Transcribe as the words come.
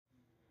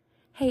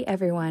Hey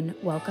everyone,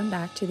 welcome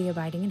back to the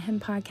Abiding in Him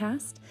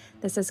podcast.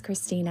 This is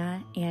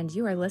Christina, and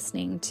you are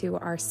listening to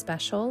our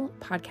special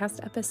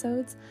podcast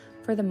episodes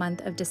for the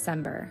month of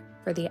December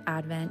for the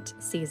Advent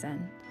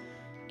season.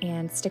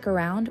 And stick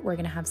around, we're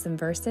going to have some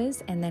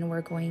verses, and then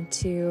we're going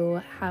to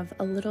have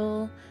a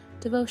little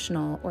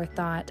devotional or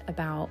thought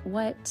about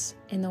what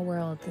in the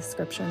world the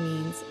scripture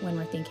means when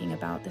we're thinking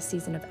about the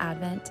season of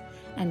Advent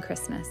and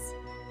Christmas.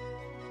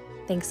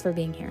 Thanks for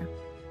being here.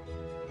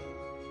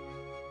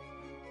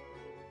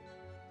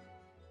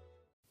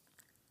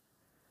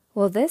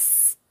 Well,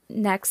 this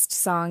next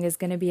song is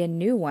going to be a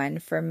new one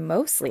for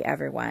mostly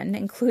everyone,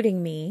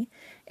 including me.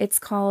 It's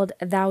called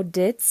Thou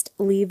Didst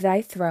Leave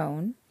Thy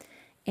Throne,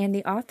 and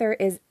the author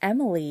is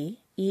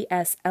Emily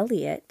E.S.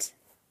 Elliott,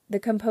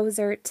 the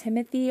composer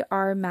Timothy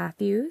R.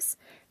 Matthews.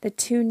 The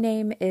tune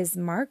name is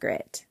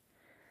Margaret.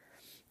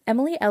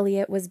 Emily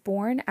Elliott was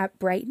born at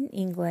Brighton,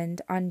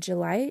 England on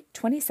July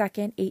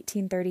 22nd,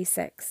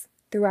 1836.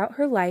 Throughout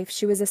her life,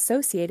 she was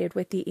associated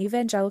with the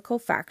evangelical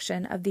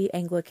faction of the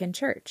Anglican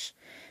Church.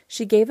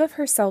 She gave of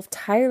herself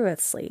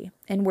tirelessly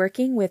in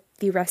working with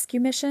the rescue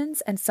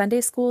missions and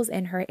Sunday schools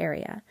in her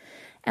area.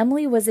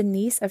 Emily was a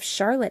niece of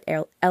Charlotte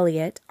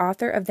Elliott,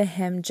 author of the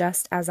hymn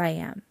Just As I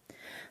Am.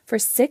 For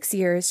 6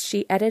 years,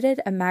 she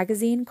edited a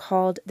magazine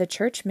called The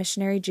Church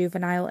Missionary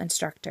Juvenile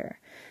Instructor.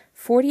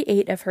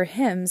 48 of her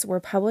hymns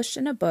were published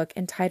in a book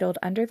entitled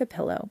Under the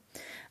Pillow,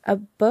 a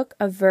book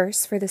of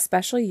verse for the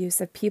special use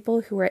of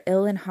people who were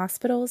ill in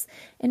hospitals,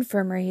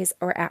 infirmaries,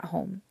 or at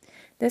home.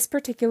 This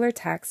particular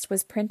text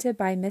was printed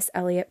by Miss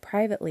Elliott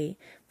privately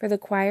for the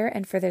choir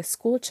and for the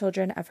school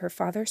children of her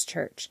father's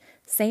church,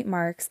 St.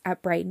 Mark's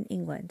at Brighton,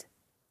 England.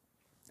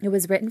 It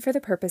was written for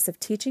the purpose of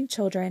teaching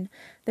children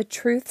the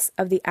truths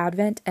of the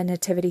Advent and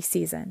Nativity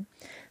season.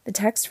 The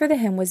text for the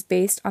hymn was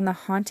based on the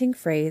haunting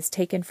phrase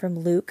taken from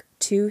Luke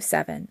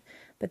 2:7,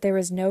 but there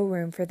was no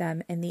room for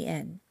them in the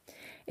inn.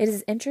 It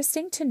is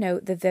interesting to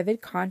note the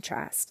vivid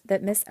contrast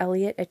that Miss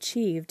Elliott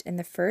achieved in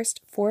the first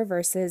 4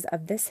 verses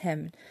of this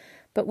hymn,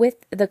 but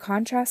with the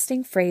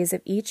contrasting phrase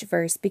of each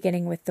verse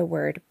beginning with the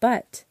word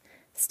but.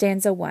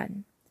 Stanza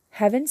 1,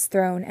 Heaven's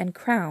throne and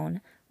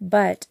crown,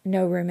 but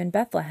no room in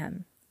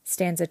Bethlehem.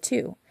 Stanza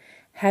 2,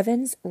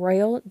 Heaven's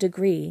royal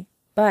degree,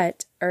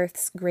 but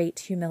earth's great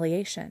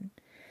humiliation.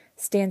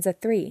 Stanza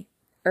 3,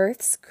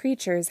 Earth's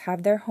creatures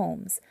have their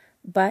homes,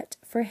 but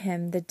for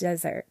him the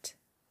desert.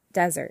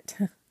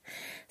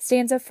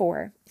 Stanza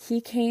 4, He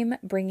came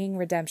bringing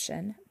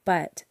redemption,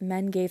 but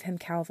men gave him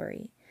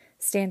Calvary.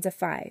 Stanza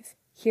 5,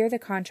 here the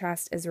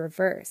contrast is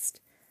reversed.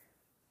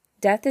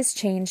 Death is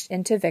changed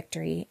into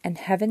victory, and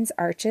heaven's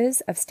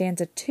arches of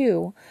stanza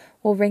 2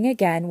 will ring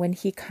again when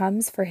he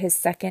comes for his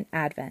second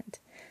advent.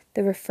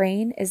 The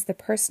refrain is the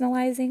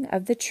personalizing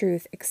of the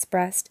truth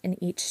expressed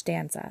in each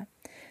stanza.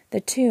 The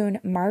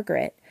tune,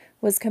 Margaret,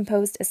 was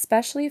composed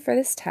especially for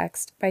this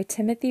text by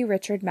Timothy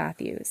Richard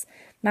Matthews.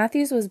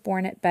 Matthews was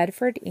born at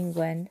Bedford,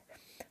 England,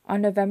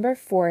 on November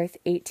 4th,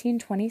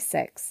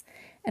 1826,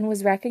 and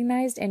was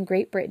recognized in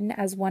Great Britain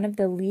as one of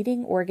the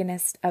leading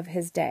organists of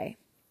his day.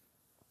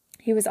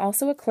 He was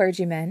also a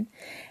clergyman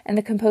and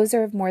the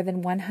composer of more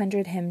than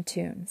 100 hymn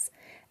tunes.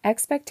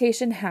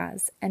 Expectation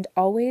has and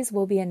always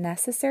will be a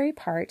necessary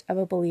part of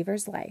a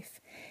believer's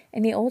life.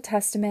 In the Old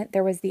Testament,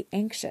 there was the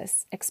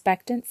anxious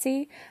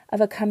expectancy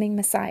of a coming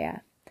Messiah.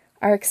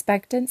 Our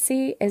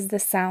expectancy is the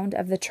sound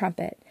of the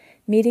trumpet,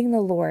 meeting the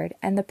Lord,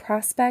 and the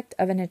prospect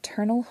of an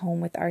eternal home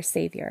with our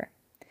Savior.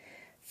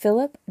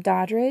 Philip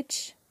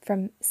Doddridge,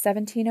 from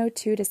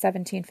 1702 to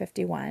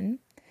 1751,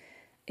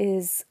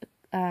 is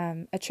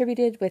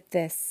attributed with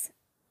this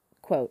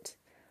quote,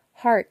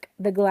 Hark,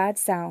 the glad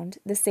sound,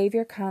 the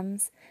Savior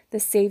comes, the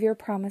Savior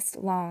promised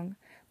long.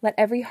 Let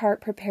every heart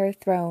prepare a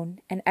throne,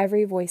 and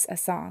every voice a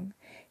song.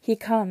 He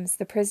comes,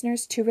 the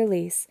prisoners to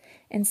release,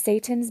 in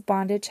Satan's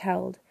bondage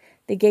held.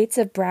 The gates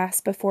of brass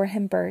before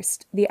him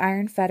burst, the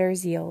iron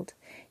fetters yield.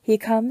 He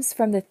comes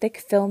from the thick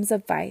films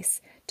of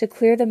vice, to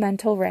clear the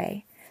mental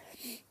ray,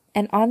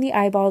 and on the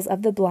eyeballs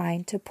of the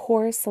blind to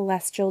pour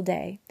celestial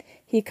day.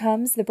 He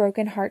comes the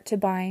broken heart to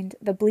bind,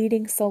 the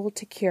bleeding soul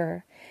to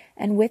cure,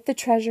 and with the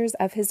treasures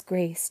of his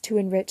grace to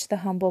enrich the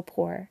humble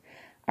poor.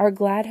 Our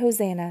glad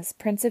hosannas,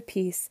 Prince of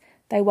Peace,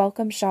 thy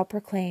welcome shall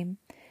proclaim,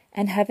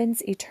 and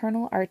heaven's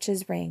eternal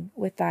arches ring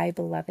with thy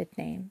beloved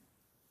name.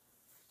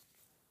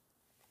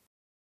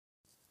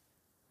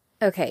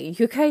 Okay,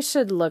 you guys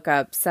should look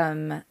up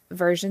some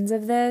versions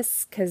of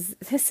this, because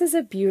this is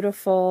a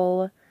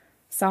beautiful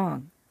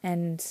song.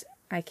 And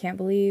I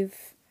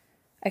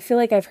feel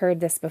like I've heard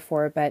this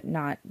before, but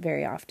not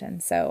very often.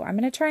 So I'm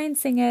going to try and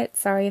sing it.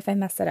 Sorry if I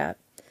mess it up.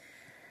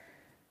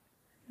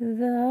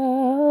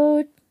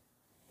 Here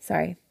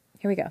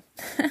we go.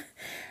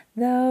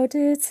 Thou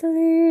didst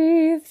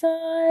leave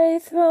thy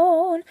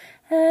throne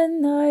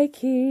and thy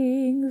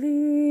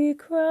kingly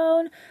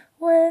crown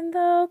when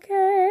thou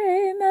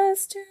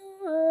camest to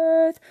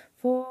earth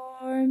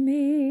for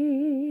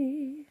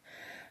me.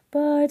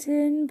 But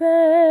in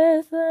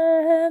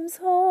Bethlehem's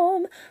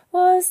home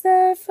was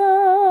there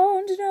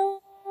found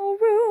no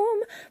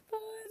room for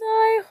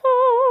thy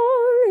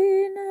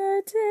holiness.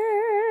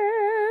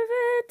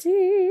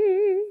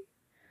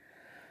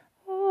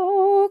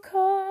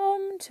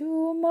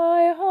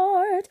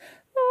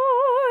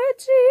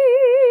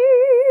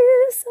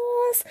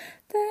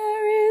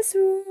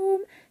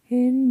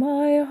 in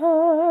my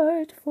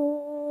heart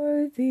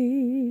for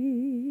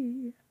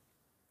thee.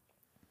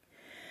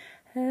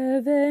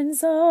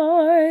 Heaven's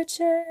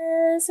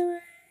arches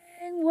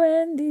rang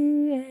when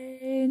the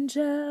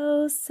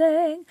angels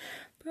sang,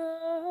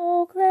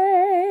 proclaiming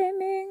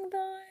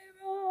thy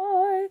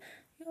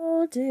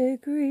royal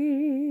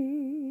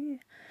degree.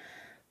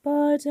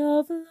 But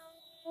of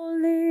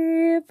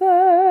lowly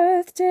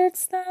birth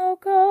didst thou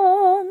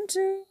come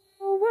to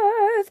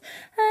earth,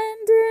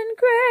 and in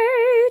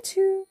great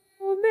humility.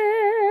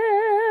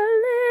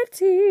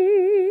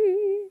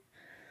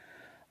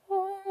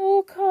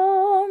 Oh,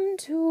 come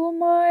to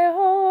my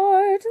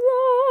heart,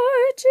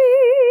 Lord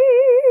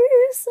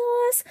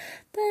Jesus,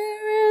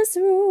 there is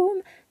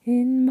room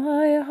in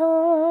my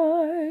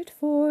heart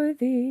for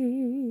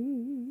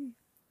thee.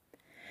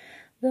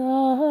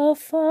 The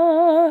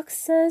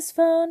foxes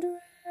found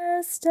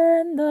rest,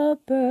 and the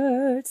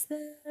birds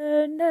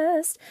their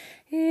nest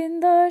in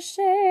the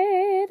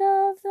shade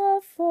of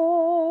the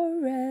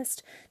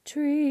forest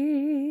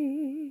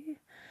tree.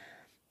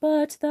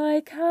 But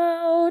thy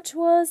couch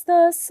was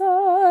the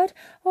sod,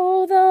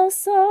 O thou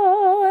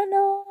Son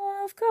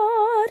of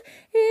God,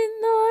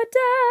 in the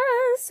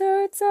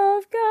deserts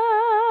of Galilee.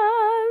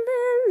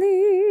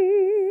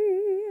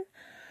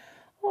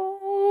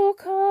 Oh,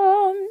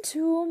 come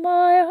to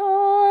my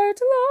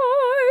heart,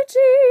 Lord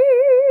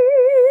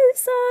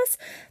Jesus,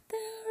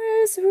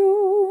 there is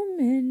room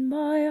in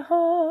my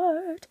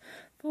heart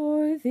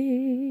for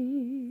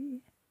thee.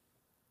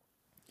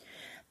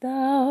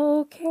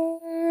 Thou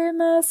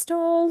camest,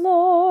 O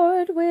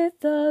Lord, with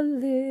the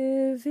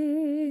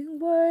living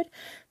word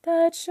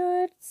that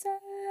should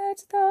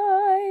set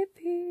thy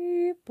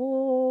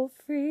people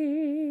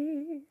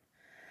free.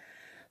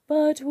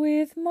 But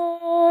with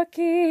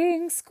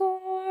mocking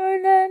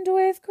scorn and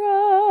with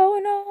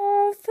crown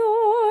of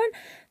thorn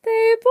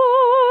they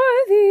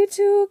bore thee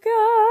to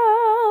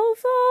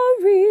Calvary.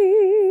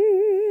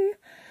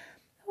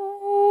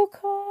 Oh,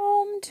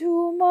 come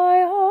to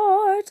my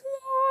heart,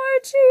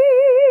 Lord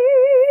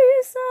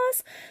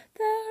Jesus,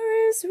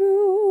 there is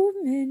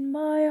room in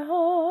my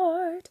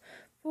heart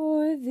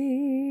for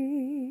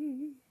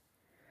thee.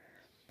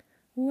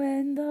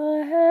 When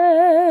the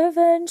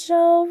heavens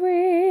shall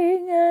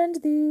ring and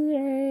the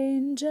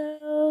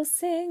angels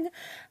sing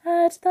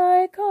at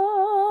thy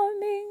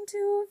coming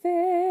to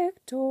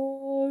victory,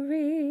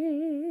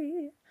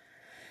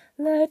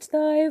 let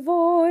thy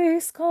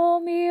voice call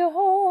me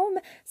home,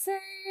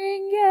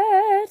 saying,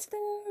 yet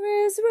there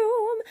is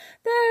room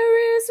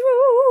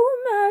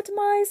at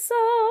my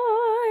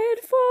side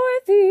for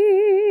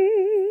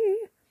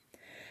thee.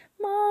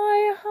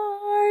 My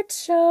heart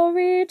shall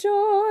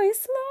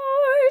rejoice,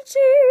 Lord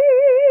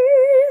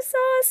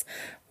Jesus,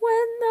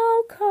 when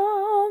thou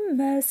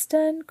comest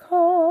and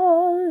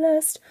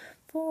callest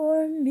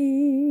for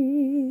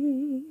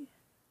me.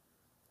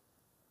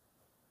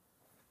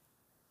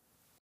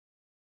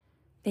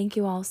 Thank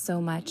you all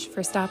so much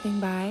for stopping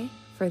by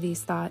for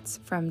these thoughts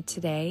from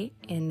today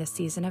in the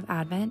season of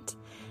Advent,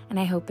 and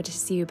I hope to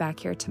see you back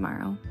here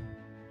tomorrow.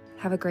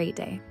 Have a great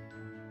day.